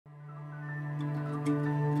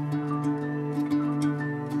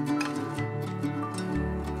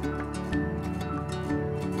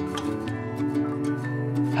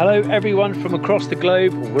Hello everyone from across the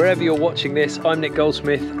globe, wherever you're watching this. I'm Nick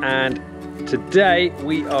Goldsmith, and today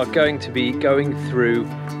we are going to be going through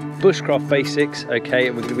bushcraft basics, okay,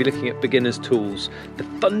 and we're going to be looking at beginner's tools, the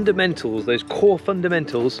fundamentals, those core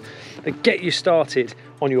fundamentals that get you started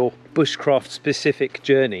on your bushcraft specific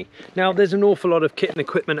journey. Now there's an awful lot of kit and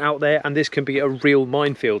equipment out there, and this can be a real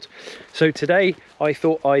minefield. So today I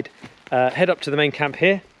thought I'd head up to the main camp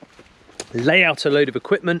here, lay out a load of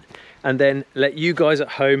equipment, and then let you guys at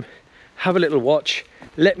home have a little watch.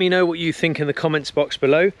 Let me know what you think in the comments box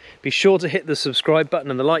below. Be sure to hit the subscribe button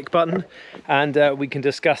and the like button, and we can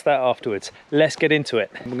discuss that afterwards. Let's get into it.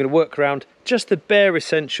 We're going to work around just the bare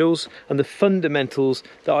essentials and the fundamentals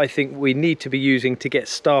that I think we need to be using to get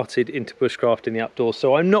started into bushcraft in the outdoors.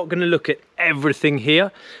 So I'm not going to look at everything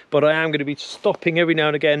here, but I am going to be stopping every now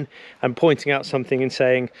and again and pointing out something and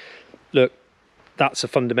saying, look, that's a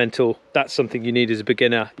fundamental, that's something you need as a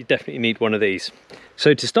beginner. You definitely need one of these.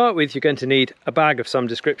 So to start with, you're going to need a bag of some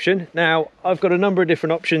description. Now, I've got a number of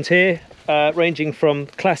different options here, ranging from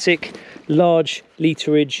classic, large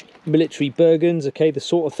literage military Bergens, okay, the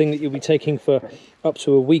sort of thing that you'll be taking for up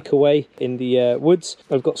to a week away in the woods.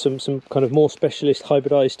 I've got some kind of more specialist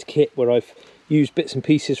hybridized kit where I've used bits and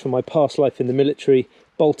pieces from my past life in the military,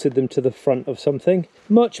 bolted them to the front of something.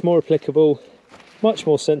 Much more applicable, much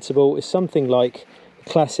more sensible is something like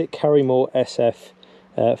classic Carrymore SF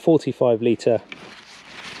 45 litre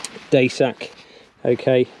day sack.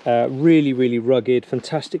 Okay, really rugged,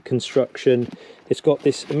 fantastic construction. It's got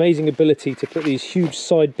this amazing ability to put these huge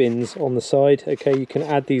side bins on the side. Okay, you can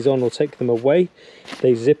add these on or take them away.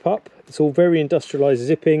 They zip up. It's all very industrialized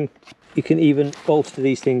zipping. You can even bolster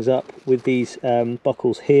these things up with these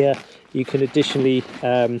buckles here. You can additionally,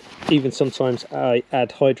 even sometimes I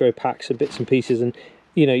add hydro packs and bits and pieces, and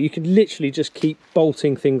you know, you can literally just keep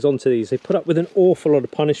bolting things onto these. They put up with an awful lot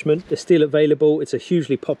of punishment. They're still available. It's a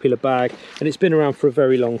hugely popular bag, and it's been around for a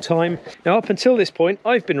very long time. Now, up until this point,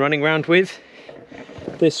 I've been running around with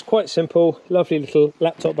this quite simple, lovely little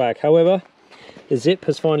laptop bag. However, the zip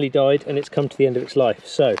has finally died and it's come to the end of its life.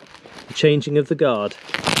 So, the changing of the guard.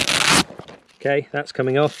 Okay, that's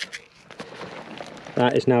coming off.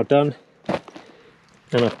 That is now done.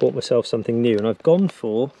 And I've bought myself something new, and I've gone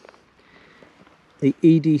for the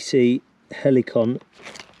EDC Helicon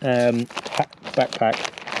backpack,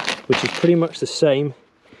 which is pretty much the same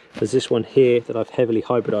as this one here that I've heavily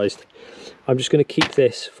hybridized. I'm just going to keep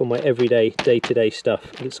this for my everyday, day-to-day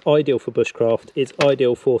stuff. It's ideal for bushcraft. It's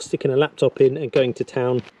ideal for sticking a laptop in and going to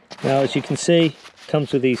town. Now, as you can see, it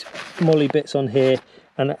comes with these molly bits on here,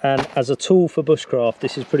 and as a tool for bushcraft,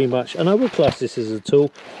 this is pretty much, and I would class this as a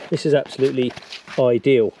tool, this is absolutely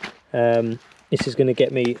ideal. This is going to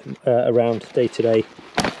get me around day to day.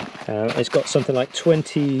 It's got something like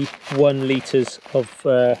 21 litres of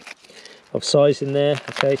size in there.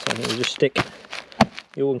 Okay, so I'm going to just stick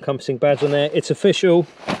the all-encompassing badge on there. It's official.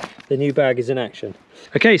 The new bag is in action.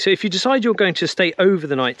 Okay, so if you decide you're going to stay over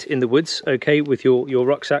the night in the woods, okay, with your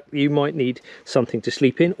rucksack, you might need something to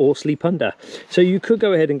sleep in or sleep under. So you could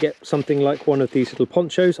go ahead and get something like one of these little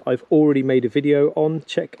ponchos. I've already made a video on,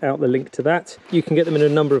 check out the link to that. You can get them in a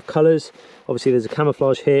number of colours. Obviously there's a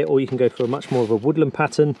camouflage here, or you can go for a much more of a woodland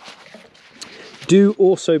pattern. Do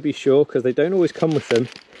also be sure, because they don't always come with them,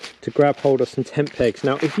 to grab hold of some tent pegs.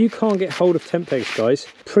 Now, if you can't get hold of tent pegs, guys,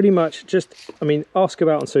 pretty much just, I mean, ask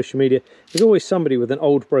about on social media. There's always somebody with an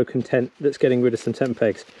old broken tent that's getting rid of some tent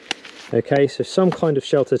pegs. Okay, so some kind of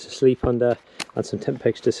shelter to sleep under and some tent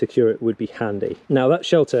pegs to secure it would be handy. Now, that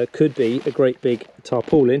shelter could be a great big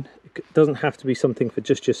tarpaulin. It doesn't have to be something for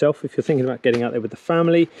just yourself. If you're thinking about getting out there with the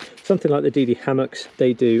family, something like the DD hammocks,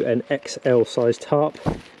 they do an XL size tarp,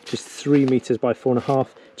 just 3 meters by 4.5.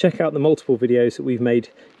 Check out the multiple videos that we've made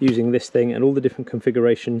using this thing and all the different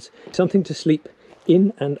configurations. Something to sleep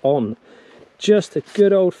in and on. Just a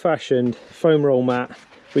good old-fashioned foam roll mat,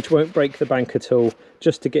 which won't break the bank at all,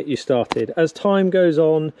 just to get you started. As time goes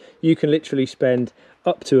on, you can literally spend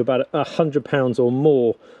up to about £100 or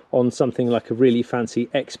more on something like a really fancy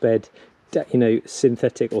X-bed, you know,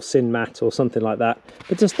 synthetic or syn mat or something like that.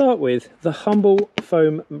 But to start with, the humble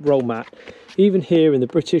foam roll mat, even here in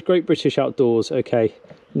the great British outdoors, okay,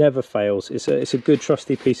 never fails. It's a good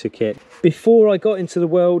trusty piece of kit. Before I got into the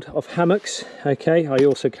world of hammocks, okay, I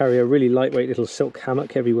also carry a really lightweight little silk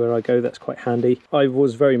hammock everywhere I go. That's quite handy. I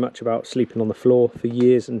was very much about sleeping on the floor for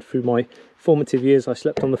years, and through my formative years I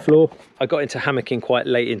slept on the floor. I got into hammocking quite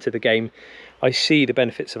late into the game. I see the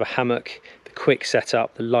benefits of a hammock, the quick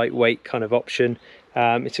setup, the lightweight kind of option.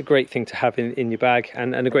 It's a great thing to have in your bag,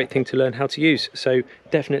 and a great thing to learn how to use, so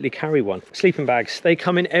definitely carry one. Sleeping bags, they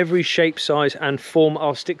come in every shape, size and form.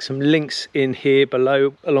 I'll stick some links in here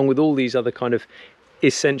below, along with all these other kind of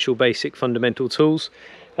essential, basic, fundamental tools.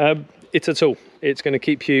 It's a tool. It's going to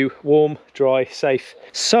keep you warm, dry, safe.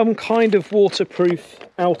 Some kind of waterproof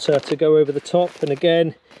outer to go over the top. And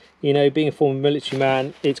again, you know, being a former military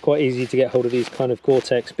man, it's quite easy to get hold of these kind of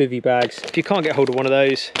Gore-Tex bivvy bags. If you can't get hold of one of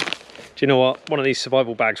those, do you know what? One of these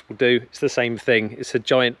survival bags will do. It's the same thing. It's a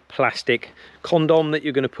giant plastic condom that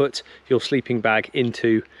you're going to put your sleeping bag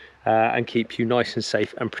into and keep you nice and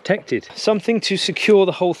safe and protected. Something to secure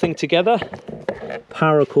the whole thing together.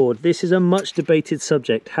 Paracord. This is a much debated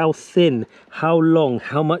subject. How thin, how long,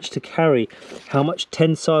 how much to carry, how much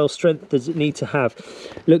tensile strength does it need to have?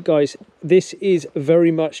 Look guys, this is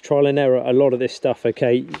very much trial and error, a lot of this stuff,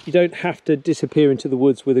 okay? You don't have to disappear into the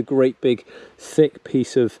woods with a great big thick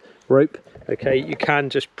piece of rope. Okay, you can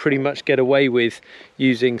just pretty much get away with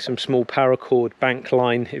using some small paracord bank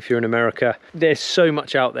line if you're in America. There's so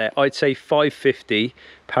much out there. I'd say 550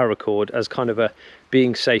 paracord as kind of a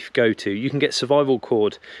being safe go-to. You can get survival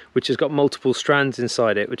cord, which has got multiple strands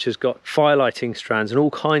inside it, which has got fire lighting strands and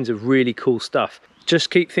all kinds of really cool stuff. Just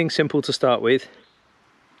keep things simple to start with.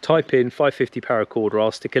 Type in 550 paracord, or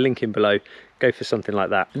I'll stick a link in below. Go for something like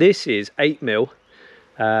that. This is 8mm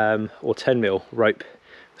or 10mm rope.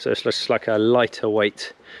 So it's just like a lighter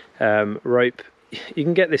weight rope. You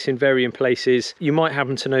can get this in varying places. You might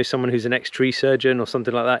happen to know someone who's an ex-tree surgeon or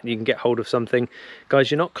something like that, and you can get hold of something. Guys,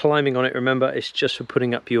 you're not climbing on it, remember, it's just for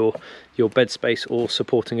putting up your bed space or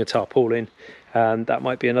supporting a tarpaulin. That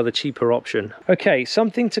might be another cheaper option. Okay,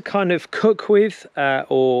 something to kind of cook with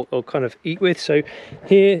or kind of eat with. So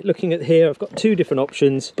here, looking at here, I've got two different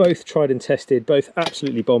options, both tried and tested, both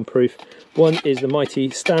absolutely bomb-proof. One is the mighty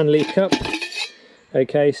Stanley cup.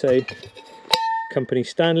 Okay, so company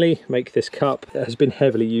Stanley make this cup that has been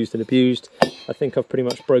heavily used and abused. I think I've pretty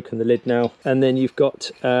much broken the lid now. And then you've got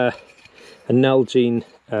a Nalgene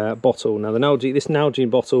bottle. Now this Nalgene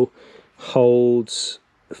bottle holds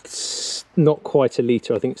not quite a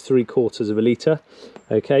litre, I think it's 3/4 of a litre.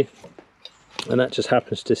 Okay, and that just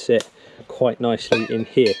happens to sit quite nicely in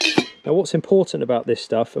here. Now what's important about this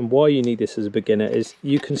stuff and why you need this as a beginner is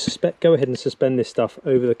you can go ahead and suspend this stuff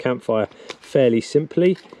over the campfire fairly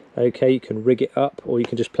simply. Okay, you can rig it up or you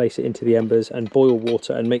can just place it into the embers and boil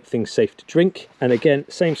water and make things safe to drink. And again,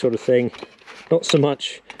 same sort of thing, not so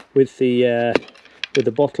much with the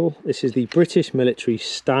bottle. This is the British Military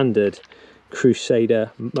Standard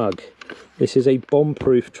Crusader mug. This is a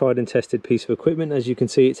bomb-proof, tried and tested piece of equipment. As you can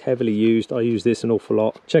see, it's heavily used. I use this an awful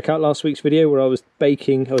lot. Check out last week's video where I was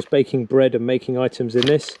baking bread and making items in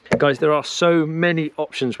this. Guys, there are so many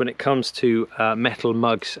options when it comes to metal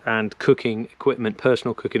mugs and cooking equipment,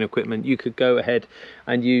 personal cooking equipment. You could go ahead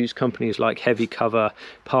and use companies like Heavy Cover,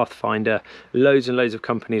 Pathfinder, loads and loads of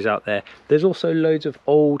companies out there. There's also loads of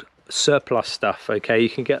old surplus stuff. Okay, you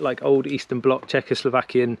can get like old Eastern Bloc,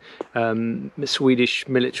 Czechoslovakian, Swedish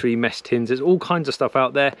military mess tins. There's all kinds of stuff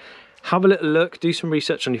out there. Have a little look, do some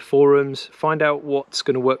research on your forums, find out what's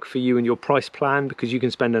going to work for you and your price plan, because you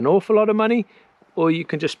can spend an awful lot of money or you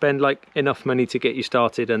can just spend like enough money to get you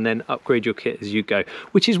started and then upgrade your kit as you go,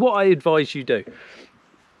 which is what I advise you do.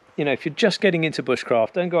 You know, if you're just getting into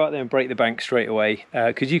bushcraft, don't go out there and break the bank straight away,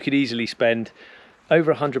 because you could easily spend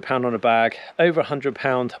over £100 on a bag, over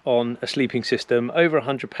 £100 on a sleeping system, over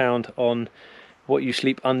 £100 on what you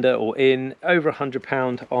sleep under or in, over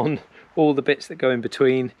 £100 on all the bits that go in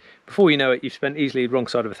between. Before you know it, you've spent easily the wrong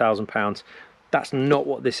side of £1,000. That's not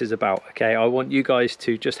what this is about, okay? I want you guys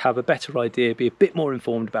to just have a better idea, be a bit more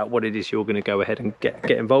informed about what it is you're going to go ahead and get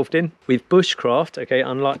involved in. With bushcraft, okay,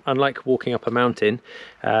 unlike walking up a mountain,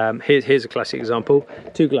 here's a classic example.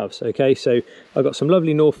 2 gloves, okay? So I've got some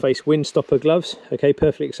lovely North Face windstopper gloves, okay,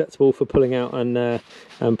 perfectly acceptable for pulling out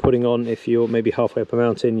and putting on if you're maybe halfway up a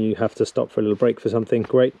mountain, you have to stop for a little break for something,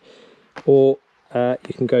 great. Or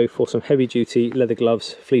you can go for some heavy duty leather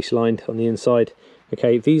gloves, fleece lined on the inside.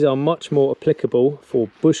 Okay, these are much more applicable for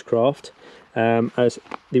bushcraft, as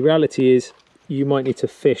the reality is you might need to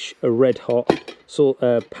fish a red hot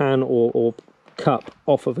pan or cup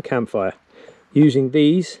off of a campfire. Using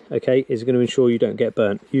these, okay, is going to ensure you don't get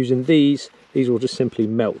burnt. Using these will just simply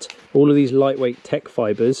melt. All of these lightweight tech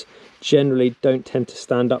fibers generally don't tend to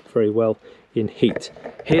stand up very well in heat.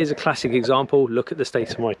 Here's a classic example. Look at the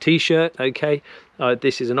state of my t-shirt. Okay,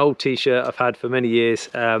 this is an old t-shirt I've had for many years,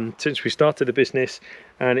 since we started the business,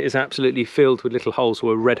 and it is absolutely filled with little holes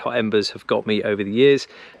where red hot embers have got me over the years.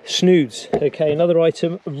 Snoods, okay, another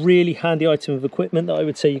item, a really handy item of equipment that I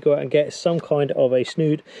would say you go out and get some kind of a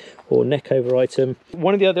snood or neck over item.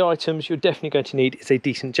 One of the other items you're definitely going to need is a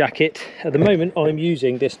decent jacket. At the moment I'm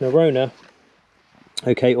using this Nerona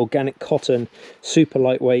Okay, organic cotton, super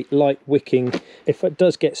lightweight, light wicking. If it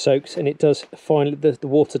does get soaked and it does finally, the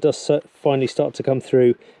water does finally start to come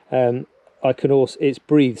through, I can also, it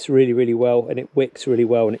breathes really well, and it wicks really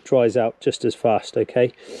well, and it dries out just as fast.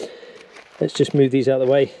 Okay, let's just move these out of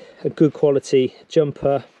the way. A good quality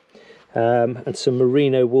jumper, and some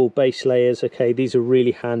merino wool base layers. Okay, these are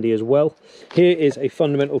really handy as well. Here is a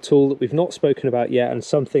fundamental tool that we've not spoken about yet, and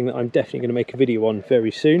something that I'm definitely going to make a video on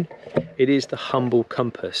very soon. It is the humble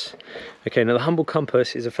compass. Okay, now the humble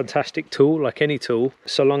compass is a fantastic tool, like any tool,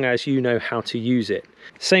 so long as you know how to use it.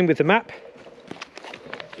 Same with the map.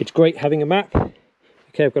 It's great having a map.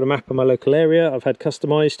 Okay, I've got a map of my local area I've had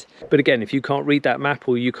customized, but again, if you can't read that map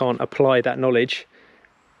or you can't apply that knowledge,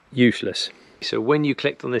 useless. So when you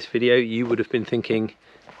clicked on this video, you would have been thinking,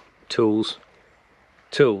 tools.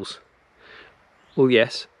 Well,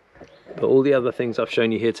 yes, but all the other things I've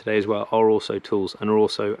shown you here today as well are also tools, and are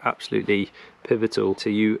also absolutely pivotal to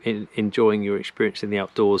you enjoying your experience in the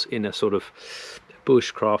outdoors in a sort of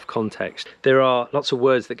bushcraft context. There are lots of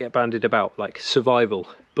words that get bandied about, like survival,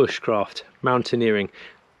 bushcraft, mountaineering,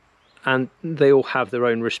 and they all have their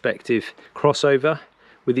own respective crossover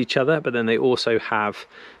with each other, but then they also have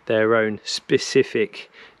their own specific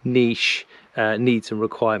niche needs and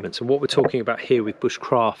requirements. And what we're talking about here with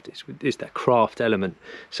bushcraft is that craft element.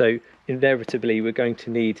 So inevitably we're going to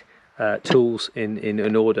need tools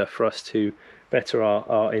in order for us to better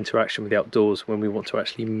our interaction with the outdoors when we want to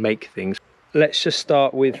actually make things. Let's just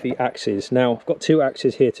start with the axes. Now I've got two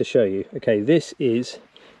axes here to show you. Okay, this is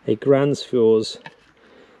a Gransfjord's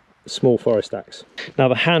small forest axe. Now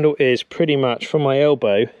the handle is pretty much from my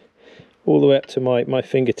elbow all the way up to my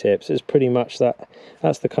fingertips. It's pretty much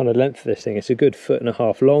that's the kind of length of this thing. It's a good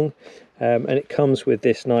 1.5 foot long, and it comes with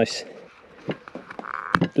this nice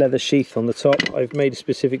leather sheath on the top. I've made a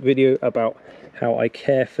specific video about how I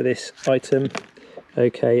care for this item,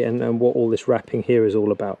 okay, and what all this wrapping here is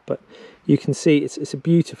all about. But you can see it's a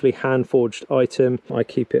beautifully hand forged item. I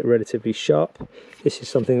keep it relatively sharp. This is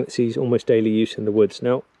something that sees almost daily use in the woods.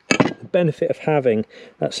 Now the benefit of having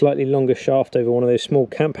that slightly longer shaft over one of those small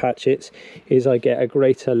camp hatchets is I get a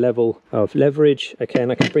greater level of leverage, okay,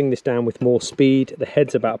 and I can bring this down with more speed. The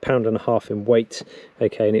head's about 1.5 pounds in weight,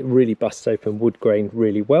 okay, and it really busts open wood grain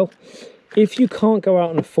really well. If you can't go out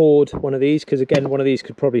and afford one of these, because again, one of these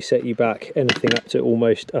could probably set you back anything up to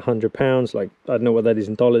almost £100, like I don't know what that is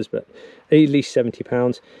in dollars, but at least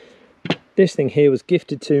 £70. This thing here was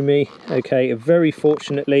gifted to me, okay. Very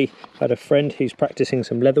fortunately I had a friend who's practicing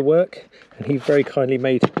some leather work, and he very kindly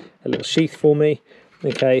made a little sheath for me,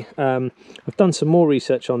 okay. I've done some more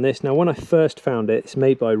research on this. Now when I first found it, it's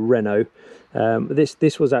made by Renault.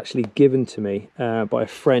 This was actually given to me by a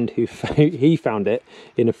friend who he found it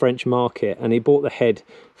in a French market, and he bought the head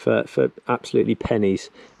for absolutely pennies,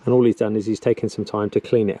 and all he's done is he's taken some time to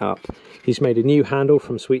clean it up. He's made a new handle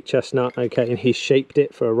from sweet chestnut, okay, and he's shaped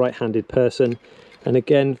it for a right-handed person. And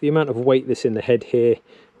again, the amount of weight that's in the head here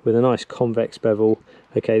with a nice convex bevel,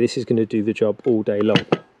 okay, this is going to do the job all day long.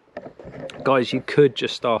 Guys, you could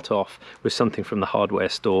just start off with something from the hardware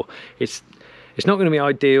store. It's not going to be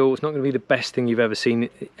ideal, it's not going to be the best thing you've ever seen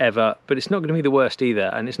ever, but it's not going to be the worst either,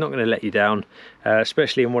 and it's not going to let you down,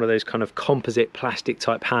 especially in one of those kind of composite plastic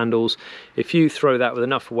type handles. If you throw that with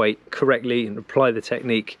enough weight correctly and apply the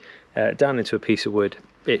technique down into a piece of wood,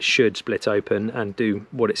 it should split open and do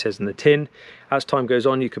what it says in the tin. As time goes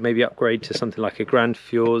on, you could maybe upgrade to something like a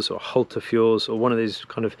Gransfjord's or Halterfjord's or one of those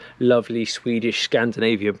kind of lovely Swedish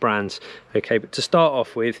Scandinavian brands, okay. But to start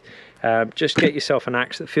off with, just get yourself an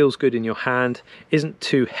axe that feels good in your hand, isn't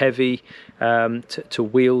too heavy to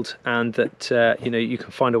wield, and that you know, you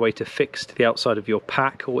can find a way to fix to the outside of your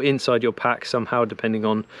pack or inside your pack somehow, depending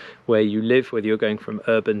on where you live, whether you're going from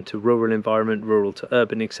urban to rural environment, rural to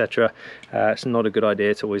urban, etc. It's not a good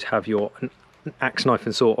idea to always have your axe, knife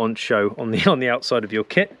and saw on show on the outside of your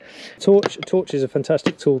kit. A torch is a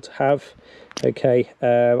fantastic tool to have, okay.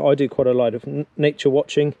 I do quite a lot of nature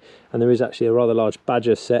watching, and there is actually a rather large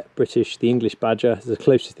badger set, British, the English badger is the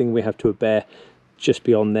closest thing we have to a bear, just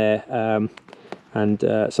beyond there,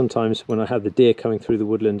 and sometimes when I have the deer coming through the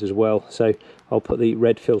woodland as well, so I'll put the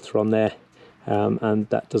red filter on there, and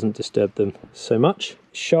that doesn't disturb them so much.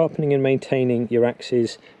 Sharpening and maintaining your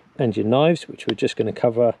axes and your knives, which we're just going to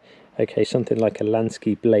cover, okay. Something like a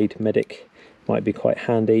Lansky Blade Medic might be quite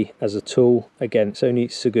handy as a tool. Again, it's only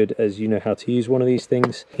so good as you know how to use one of these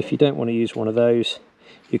things. If you don't want to use one of those,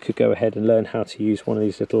 you could go ahead and learn how to use one of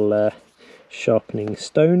these little sharpening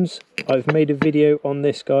stones. I've made a video on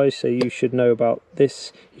this, guys, so you should know about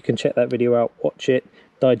this. You can check that video out, watch it,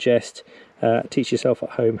 digest, teach yourself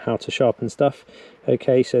at home how to sharpen stuff.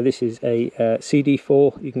 Okay, so this is a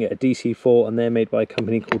CD4, you can get a DC4, and they're made by a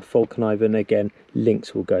company called Morakniv, and again,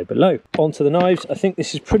 links will go below. Onto the knives. I think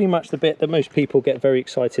this is pretty much the bit that most people get very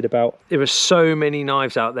excited about. There are so many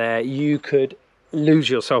knives out there, you could lose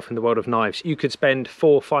yourself in the world of knives. You could spend £400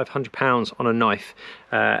 or £500 on a knife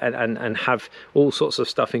and have all sorts of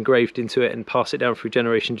stuff engraved into it and pass it down through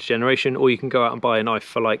generation to generation, or you can go out and buy a knife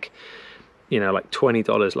for like, you know, like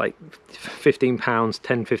 $20, like £15,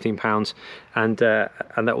 £10–15, and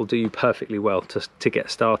that will do you perfectly well to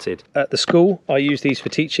get started. At the school, I use these for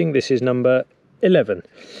teaching. This is number 11.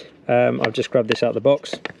 I've just grabbed this out of the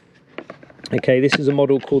box. Okay, this is a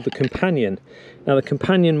model called the Companion. Now the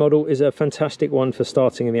Companion model is a fantastic one for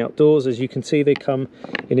starting in the outdoors. As you can see, they come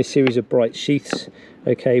in a series of bright sheaths,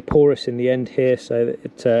 okay, porous in the end here, so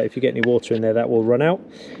that if you get any water in there, that will run out.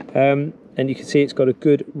 And you can see it's got a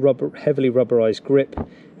good heavily rubberized grip,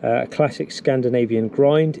 a classic Scandinavian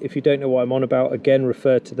grind. If you don't know what I'm on about, again,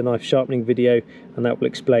 refer to the knife sharpening video, and that will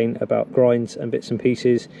explain about grinds and bits and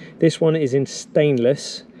pieces. This one is in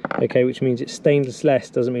stainless, okay, which means it's stainless,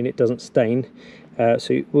 doesn't mean it doesn't stain.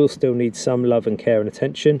 So it will still need some love and care and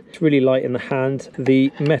attention. It's really light in the hand.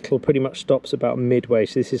 The metal pretty much stops about midway,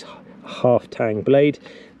 so this is a half tang blade.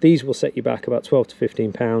 These will set you back about £12 to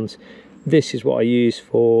 £15. This is what I use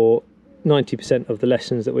for 90% of the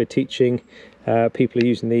lessons that we're teaching. People are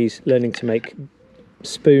using these, learning to make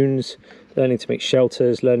spoons, learning to make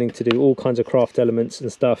shelters, learning to do all kinds of craft elements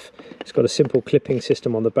and stuff. It's got a simple clipping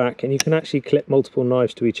system on the back, and you can actually clip multiple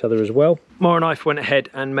knives to each other as well. Morakniv went ahead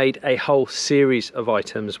and made a whole series of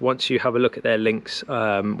items. Once you have a look at their links,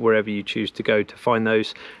 wherever you choose to go to find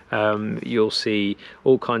those, you'll see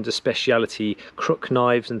all kinds of speciality crook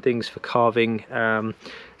knives and things for carving.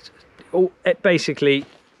 Basically,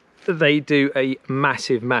 they do a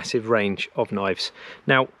massive range of knives.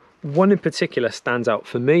 Now, one in particular stands out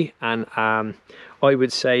for me, and I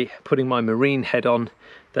would say, putting my marine head on,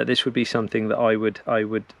 that this would be something that I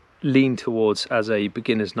would lean towards as a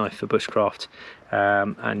beginner's knife for bushcraft,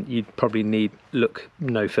 and you'd probably look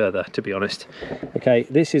no further, to be honest. Okay,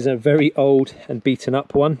 this is a very old and beaten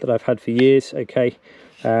up one that I've had for years. Okay,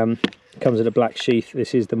 comes in a black sheath.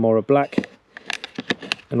 This is the Mora Black,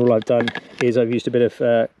 and all I've done is I've used a bit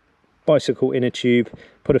of bicycle inner tube,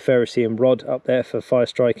 put a ferrocerium rod up there for fire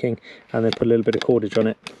striking, and then put a little bit of cordage on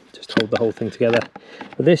it, just hold the whole thing together.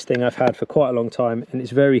 But this thing I've had for quite a long time, and it's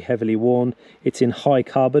very heavily worn. It's in high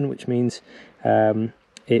carbon, which means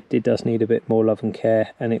it does need a bit more love and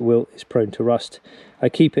care, and it's prone to rust. I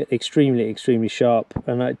keep it extremely sharp,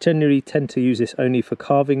 and I generally tend to use this only for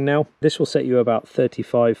carving now. This will set you about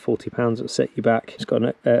 £35–40. It'll set you back. It's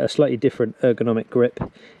got a slightly different ergonomic grip.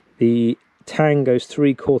 The tang goes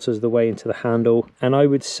 3/4 of the way into the handle, and I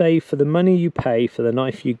would say, for the money you pay for the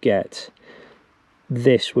knife you get,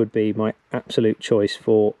 this would be my absolute choice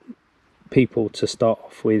for people to start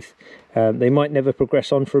off with. They might never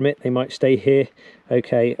progress on from it, they might stay here,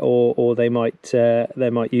 okay, or they might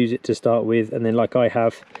use it to start with, and then, like I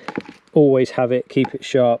have, always have it, keep it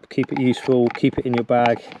sharp, keep it useful, keep it in your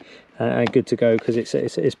bag, and good to go, because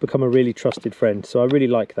it's become a really trusted friend. So I really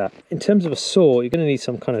like that. In terms of a saw, you're going to need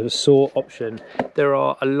some kind of a saw option. There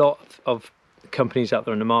are a lot of companies out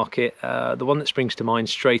there in the market. The one that springs to mind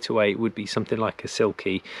straight away would be something like a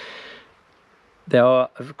Silky. They are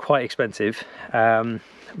quite expensive,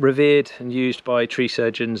 revered and used by tree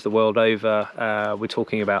surgeons the world over. We're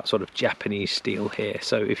talking about sort of Japanese steel here.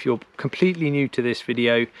 So if you're completely new to this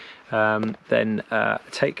video, then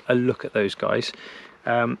take a look at those guys.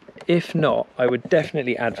 If not, I would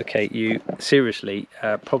definitely advocate you seriously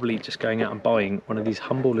probably just going out and buying one of these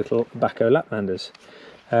humble little Bushcraft Laplanders.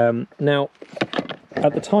 Now,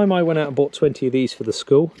 at the time I went out and bought 20 of these for the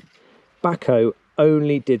school, Bushcraft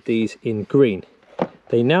only did these in green.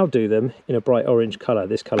 They now do them in a bright orange colour,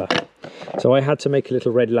 this colour. So I had to make a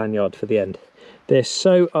little red lanyard for the end. They're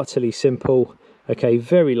so utterly simple, okay,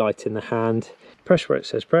 very light in the hand. Press where it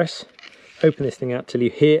says press, open this thing out till you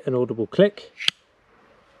hear an audible click.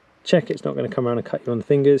 Check it's not going to come around and cut you on the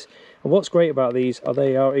fingers. And what's great about these are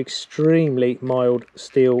they are extremely mild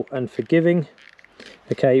steel and forgiving,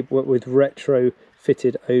 okay, with retro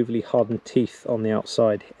fitted overly hardened teeth on the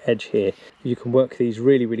outside edge here. You can work these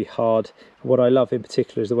really hard. What I love in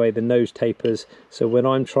particular is the way the nose tapers, so when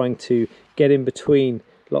I'm trying to get in between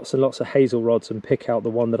lots and lots of hazel rods and pick out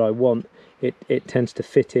the one that I want, it tends to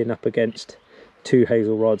fit in up against 2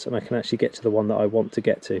 hazel rods, and I can actually get to the one that I want to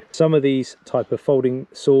get to. Some of these type of folding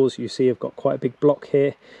saws you see have got quite a big block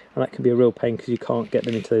here, and that can be a real pain because you can't get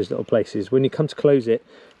them into those little places. When you come to close it,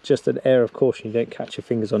 just an air of caution, you don't catch your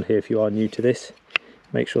fingers on here if you are new to this.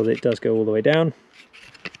 Make sure that it does go all the way down,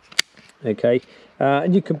 Okay,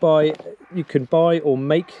 and you can buy or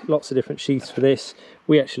make lots of different sheaths for this.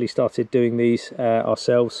 We actually started doing these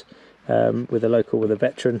ourselves with a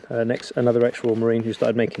veteran, another ex-Royal Marine who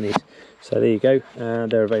started making these. So there you go,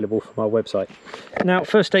 they're available from our website. Now,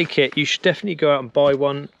 first aid kit, you should definitely go out and buy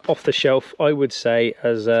one off the shelf, I would say,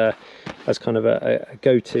 as kind of a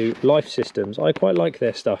go-to. Life Systems, I quite like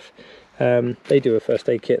their stuff. They do a first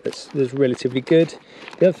aid kit that's relatively good.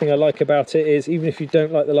 The other thing I like about it is, even if you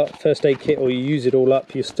don't like the first aid kit or you use it all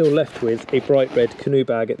up, you're still left with a bright red canoe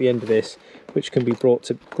bag at the end of this, which can be brought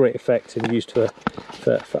to great effect and used for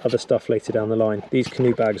other stuff later down the line. These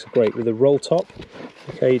canoe bags are great with a roll top.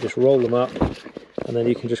 Okay, you just roll them up and then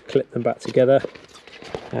you can just clip them back together,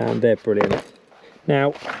 and they're brilliant.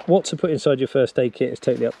 Now, what to put inside your first aid kit is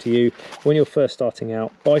totally up to you. When you're first starting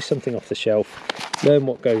out, buy something off the shelf, learn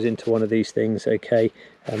what goes into one of these things. Okay,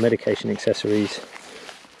 medication accessories,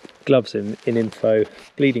 gloves in info,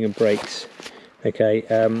 bleeding and breaks. Okay,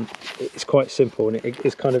 it's quite simple, and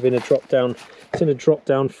it's kind of in a drop down. It's in a drop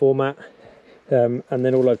down format, and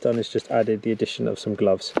then all I've done is just added the addition of some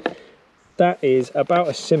gloves. That is about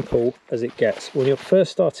as simple as it gets. When you're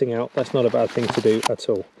first starting out, that's not a bad thing to do at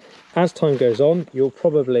all. As time goes on, you'll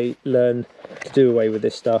probably learn to do away with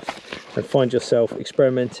this stuff and find yourself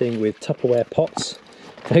experimenting with Tupperware pots.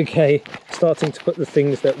 Okay, starting to put the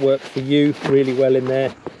things that work for you really well in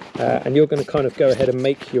there, and you're going to kind of go ahead and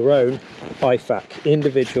make your own IFAK,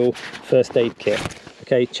 individual first aid kit.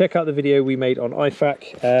 Okay, check out the video we made on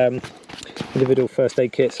IFAK, individual first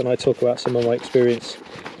aid kits, and I talk about some of my experience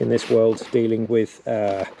in this world dealing with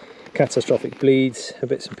catastrophic bleeds,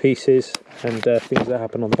 bits and pieces, and things that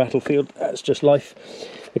happen on the battlefield. That's just life.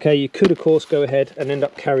 Okay, you could of course go ahead and end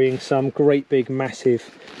up carrying some great big massive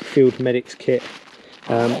field medics kit,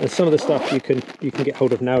 and some of the stuff you can get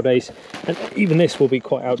hold of nowadays, and even this will be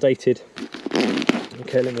quite outdated.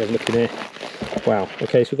 Okay, let me have a look in here. Wow,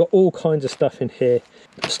 okay, so we've got all kinds of stuff in here,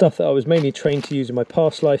 stuff that I was mainly trained to use in my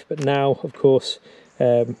past life, but now of course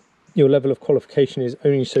your level of qualification is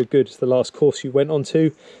only so good as the last course you went on to.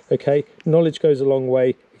 Okay, knowledge goes a long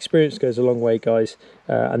way, experience goes a long way, guys,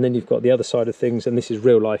 and then you've got the other side of things, and this is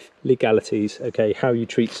real life legalities. Okay, how you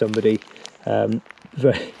treat somebody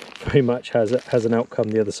very much has an outcome,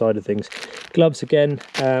 the other side of things. Gloves again,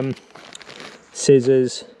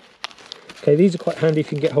 scissors. Okay, these are quite handy if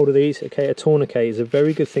you can get hold of these. Okay, a tourniquet is a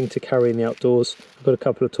very good thing to carry in the outdoors. I've got a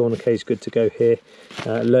couple of tourniquets good to go here.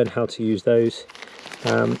 Learn how to use those.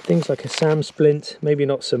 Things like a SAM splint, maybe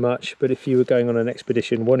not so much, but if you were going on an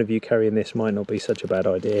expedition, one of you carrying this might not be such a bad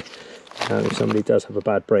idea. If somebody does have a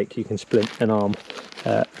bad break, you can splint an arm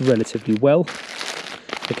relatively well.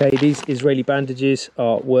 Okay, these Israeli bandages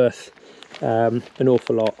are worth an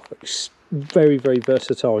awful lot. Very, very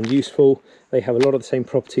versatile and useful. They have a lot of the same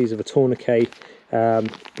properties of a tourniquet,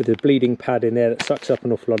 with a bleeding pad in there that sucks up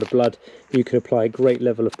an awful lot of blood. You can apply a great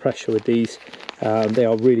level of pressure with these. They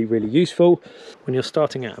are really, really useful. When you're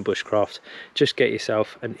starting out in bushcraft, just get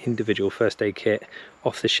yourself an individual first aid kit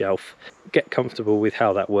off the shelf. Get comfortable with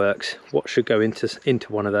how that works, what should go into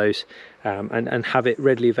one of those, and have it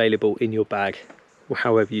readily available in your bag,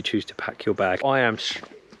 however you choose to pack your bag. I am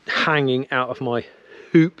hanging out of my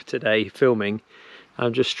hoop today filming.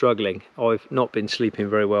 I'm just struggling. I've not been sleeping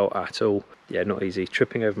very well at all. Yeah, not easy.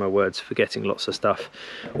 Tripping over my words, forgetting lots of stuff.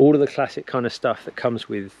 All of the classic kind of stuff that comes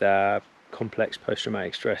with complex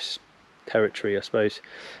post-traumatic stress territory, I suppose.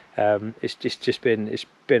 It's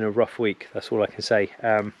been a rough week. That's all I can say.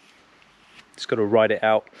 Just got to ride it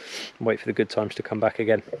out and wait for the good times to come back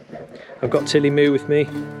again. I've got Tilly Moo with me.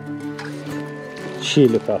 She'll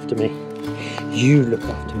look after me. You look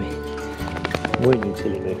after me. Won't you,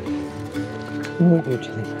 Tilly Moo? Won't you,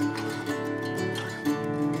 Tilly Moo?